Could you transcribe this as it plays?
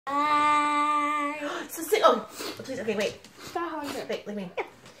So sing. Oh, please. Okay, wait. Stop hunger. Wait, let me.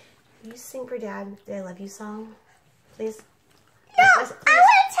 Will you sing for Dad the I love you song, please? No, please. I want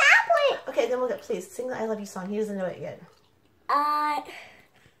a tablet. Okay, then we'll go. Please sing the I love you song. He doesn't know it yet. I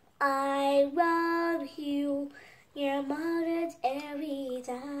love you. Your mother's every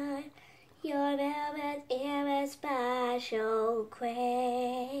time. Your velvet ear is special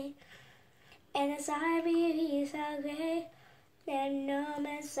queen. And inside me he's so great. That no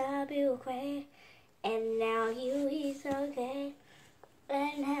man saw you queen. And now you is so great.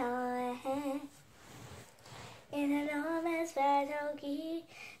 And now I have. In a no man's special key.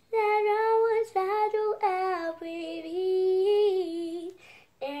 That no one's special every week.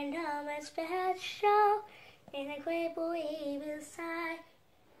 And no man's special. In a great boy beside.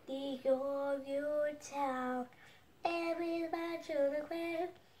 Your town, every special the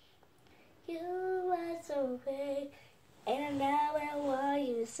grave. You are so great, and I know what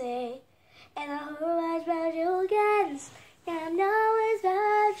you say. And I heard what special against, and I know it's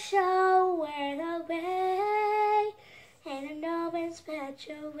special where the way. And I know it's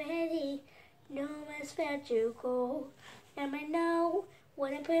special ready, know it's special cold. And I know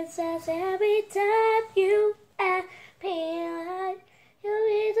what a princess every time you appear. You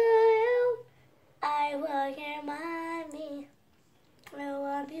is you. I will remind me. I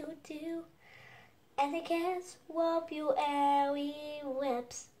want you to. And I can't swap you every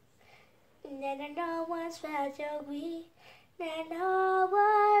whips. And then I know what's special we. And I know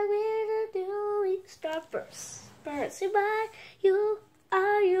what we're doing. Start first. First, goodbye. You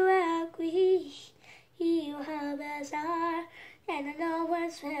are you agree. You have a star. And I know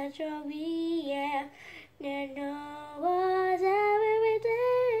what's special we. Yeah. And I know what's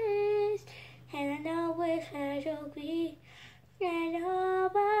everything. And I know which special we. And I know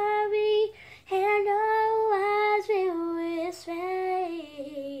Bobby. And I know what's with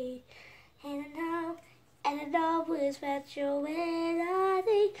space. And I know which special when I